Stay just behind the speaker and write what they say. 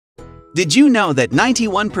Did you know that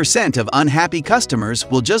 91% of unhappy customers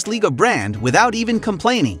will just leave a brand without even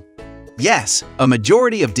complaining? Yes, a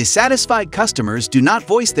majority of dissatisfied customers do not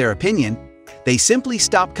voice their opinion, they simply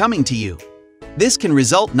stop coming to you. This can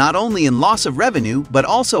result not only in loss of revenue but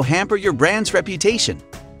also hamper your brand's reputation.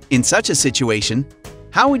 In such a situation,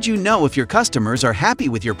 how would you know if your customers are happy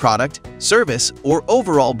with your product, service, or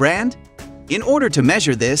overall brand? In order to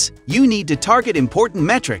measure this, you need to target important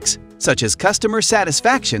metrics, such as customer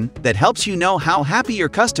satisfaction that helps you know how happy your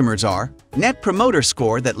customers are, Net Promoter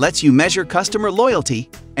Score that lets you measure customer loyalty,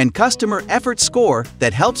 and Customer Effort Score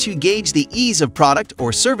that helps you gauge the ease of product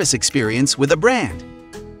or service experience with a brand.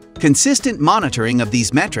 Consistent monitoring of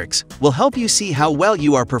these metrics will help you see how well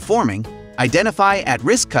you are performing, identify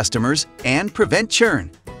at-risk customers, and prevent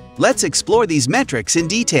churn. Let's explore these metrics in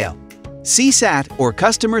detail. CSAT, or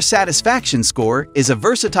Customer Satisfaction Score, is a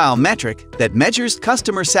versatile metric that measures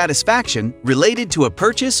customer satisfaction related to a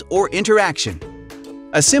purchase or interaction.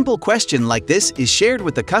 A simple question like this is shared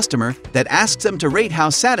with the customer that asks them to rate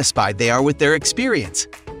how satisfied they are with their experience.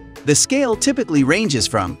 The scale typically ranges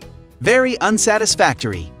from very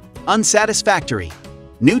unsatisfactory, unsatisfactory,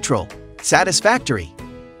 neutral, satisfactory,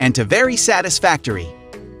 and to very satisfactory.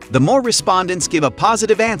 The more respondents give a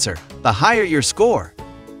positive answer, the higher your score.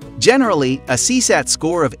 Generally, a CSAT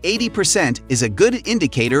score of 80% is a good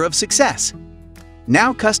indicator of success.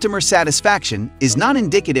 Now, customer satisfaction is not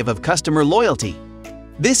indicative of customer loyalty.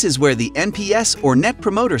 This is where the NPS or Net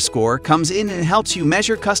Promoter Score comes in and helps you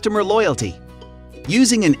measure customer loyalty.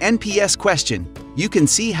 Using an NPS question, you can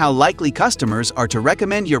see how likely customers are to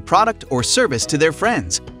recommend your product or service to their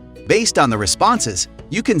friends. Based on the responses,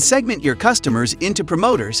 you can segment your customers into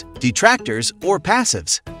promoters, detractors, or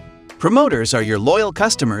passives. Promoters are your loyal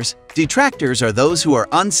customers, detractors are those who are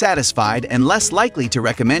unsatisfied and less likely to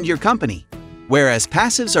recommend your company, whereas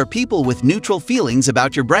passives are people with neutral feelings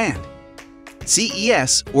about your brand.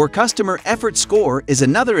 CES, or Customer Effort Score, is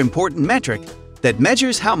another important metric that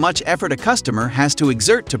measures how much effort a customer has to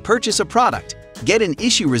exert to purchase a product, get an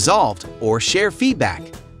issue resolved, or share feedback.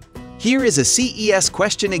 Here is a CES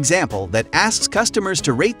question example that asks customers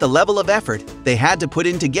to rate the level of effort they had to put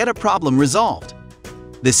in to get a problem resolved.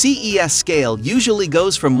 The CES scale usually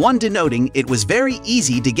goes from 1 denoting it was very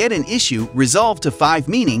easy to get an issue resolved to 5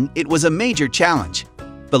 meaning it was a major challenge.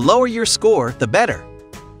 The lower your score, the better.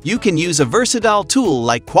 You can use a versatile tool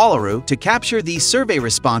like Qualaroo to capture these survey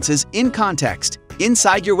responses in context,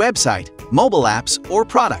 inside your website, mobile apps, or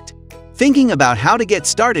product. Thinking about how to get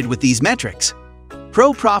started with these metrics?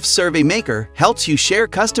 ProProfs Survey Maker helps you share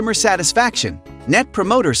customer satisfaction, Net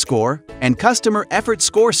Promoter Score, and Customer Effort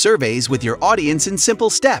Score surveys with your audience in simple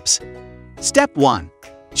steps. Step 1.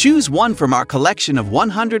 Choose one from our collection of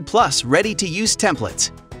 100+ ready-to-use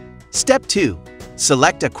templates. Step 2.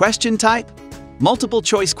 Select a question type, multiple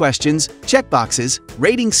choice questions, checkboxes,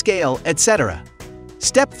 rating scale, etc.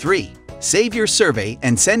 Step 3. Save your survey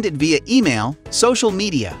and send it via email, social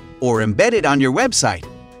media, or embed it on your website.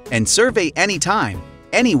 And survey anytime,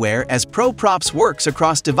 anywhere, as ProProfs works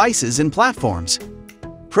across devices and platforms.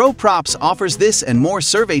 ProProfs offers this and more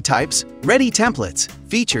survey types, ready templates,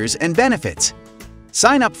 features, and benefits.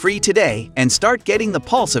 Sign up free today and start getting the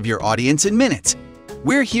pulse of your audience in minutes.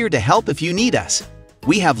 We're here to help if you need us.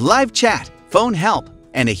 We have live chat, phone help,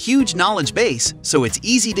 and a huge knowledge base, so it's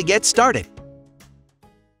easy to get started.